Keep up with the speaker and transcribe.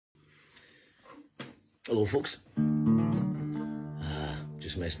Hello folks,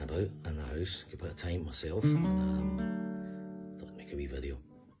 just messing about in the house, got a bit of time myself, and thought I'd make a wee video,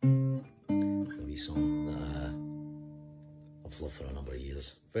 a wee song that I've loved for a number of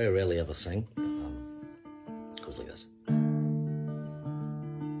years. Very rarely ever sing, but it goes like this.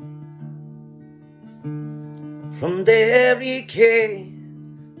 From Derry Quay,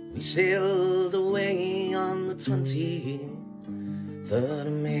 we sailed away on the 23rd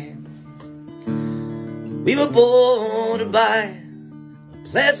of May. We were boarded by a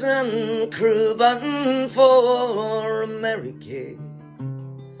pleasant crew bound for America.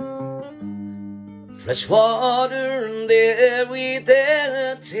 Fresh water, and there we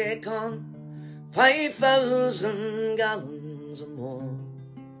did take on 5,000 gallons or more,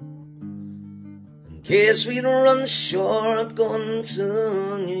 in case we'd run short going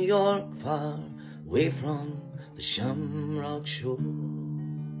to New York, far away from the Shamrock shore.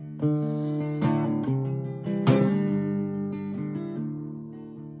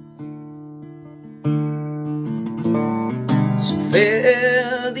 So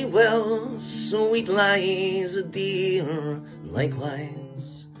fare thee well, sweet Liza dear,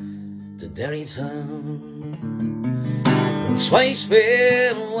 likewise to Derry town. And twice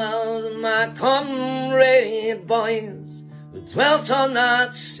farewell to my comrade boys who dwelt on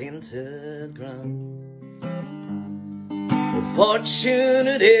that sainted ground. If fortune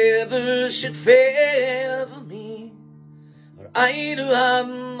it ever should favour me, or I do have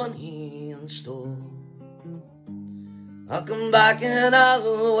money in store, I'll come back and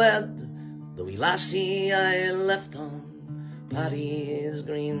I'll wed the wee lassie I left on Paddy's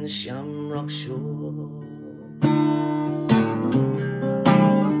green Shamrock shore.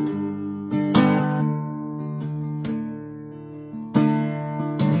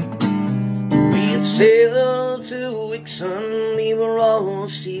 We had sailed 2 weeks and we were all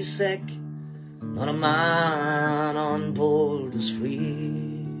seasick. Not a man on board was free.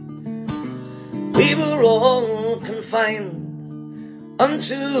 We were all confined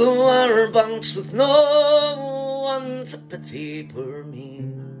unto our bunks with no one to pity poor me.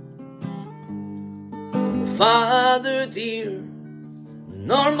 No father dear,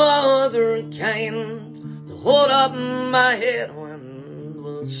 nor mother kind, to hold up my head when it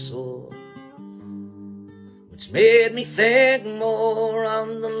was sore, which made me think more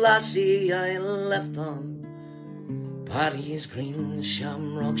on the lassie I left on Paddy's green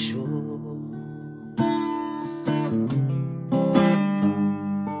Shamrock shore.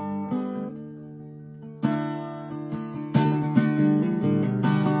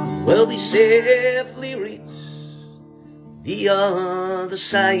 Well, we safely reached the other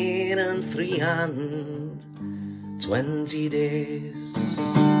side in 320 days.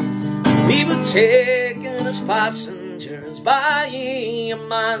 We were taken as passengers by a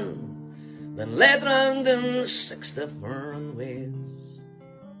man, then led round in 6 different ways.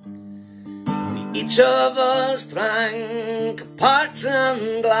 We each of us drank a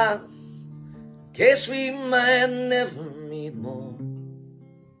parting glass, in case we might never meet more.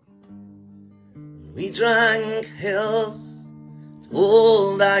 We drank health to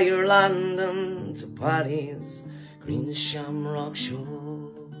old Ireland and to Paddy's green Shamrock shore.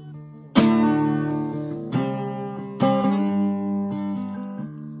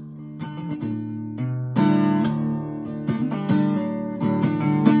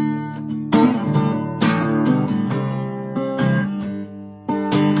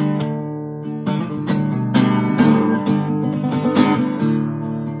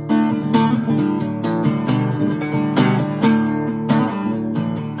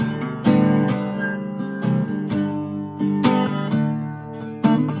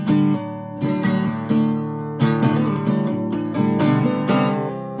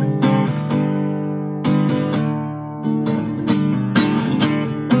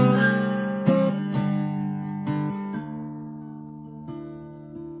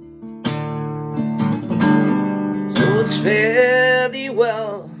 It's fare thee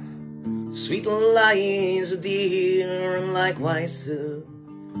well, sweet Liza dear, and likewise to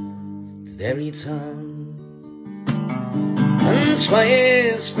Derry town. And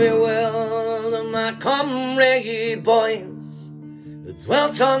twice farewell to my comrade boys who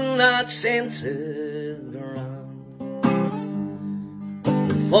dwelt on that sainted ground.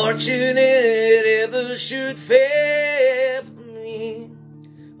 If fortune it ever should favour me,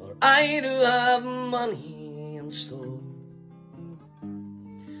 or I do have money in store,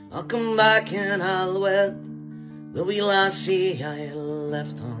 I'll come back and I'll wed the wee lassie I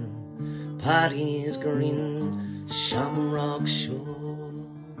left on Paddy's green Shamrock shore.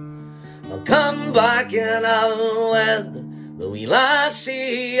 I'll come back and I'll wed the wee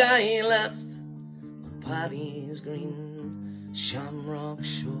lassie I left on Paddy's green Shamrock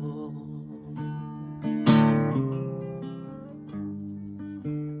shore.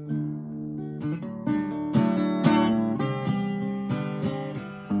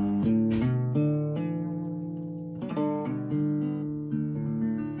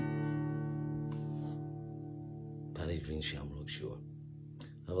 Paddy's green Shamrock shore.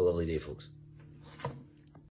 Have a lovely day, folks.